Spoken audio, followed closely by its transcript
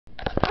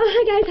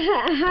Hi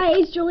guys, hi,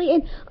 it's Julie,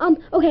 and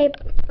okay,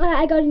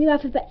 I got a new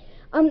outfit, but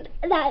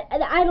that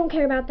I don't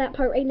care about that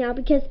part right now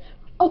because,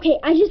 okay,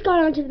 I just got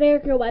onto the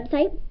American Girl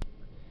website,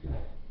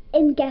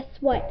 and guess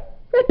what?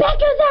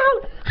 Rebecca's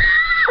out!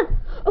 Ah!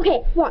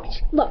 Okay,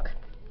 watch, look,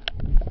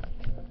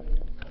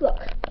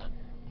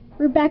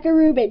 Rebecca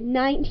Rubin,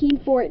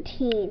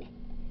 1914,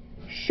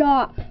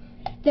 shop.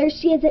 There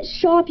she is at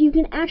shop. You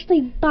can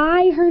actually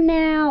buy her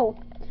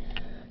now.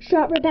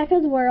 Shop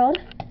Rebecca's World.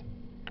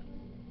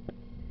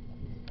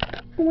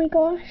 Oh my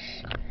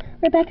gosh.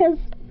 Rebecca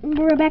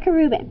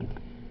Rubin.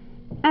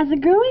 As a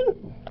girl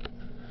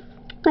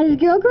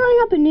growing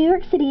up in New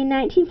York City in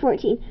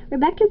 1914,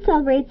 Rebecca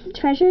celebrates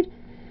treasured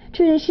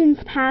traditions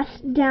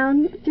passed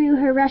down through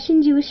her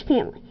Russian Jewish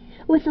family.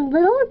 With a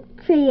little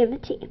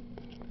creativity,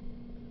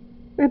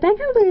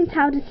 Rebecca learns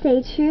how to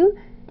stay true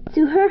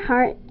to her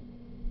heart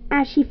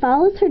as she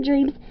follows her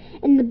dreams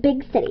in the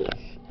big city.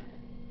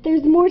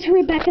 There's more to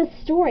Rebecca's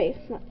story.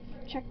 Let's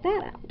check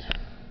that out.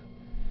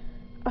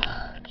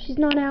 She's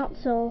not out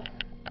till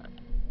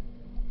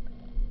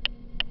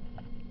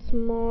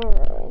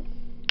tomorrow.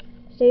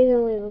 Today's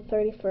only the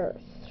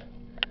 31st.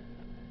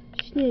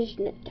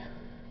 Isn't it?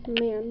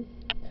 Man.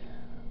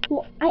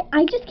 Well,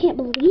 I just can't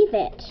believe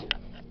it.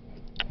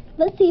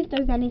 Let's see if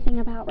there's anything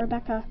about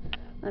Rebecca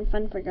on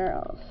Fun for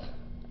Girls.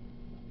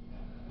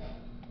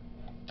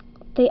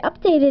 They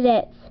updated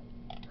it.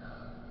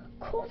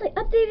 Cool, they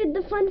updated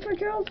the Fun for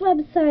Girls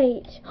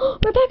website.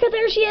 Rebecca,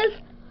 there she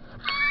is.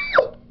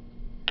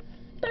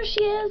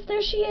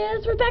 There she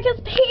is. Rebecca's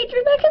page.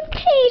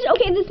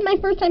 Okay, this is my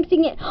first time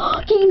seeing it.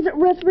 Games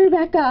with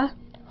Rebecca.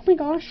 Oh my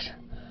gosh.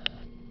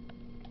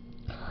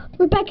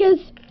 Rebecca's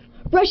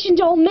Russian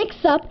doll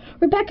mix-up.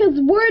 Rebecca's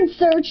word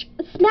search.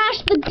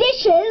 Smash the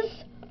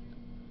dishes.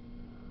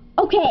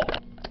 Okay.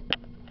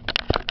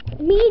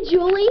 Me,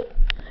 Julie,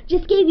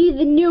 just gave you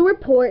the new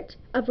report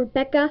of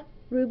Rebecca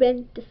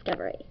Rubin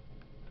discovery.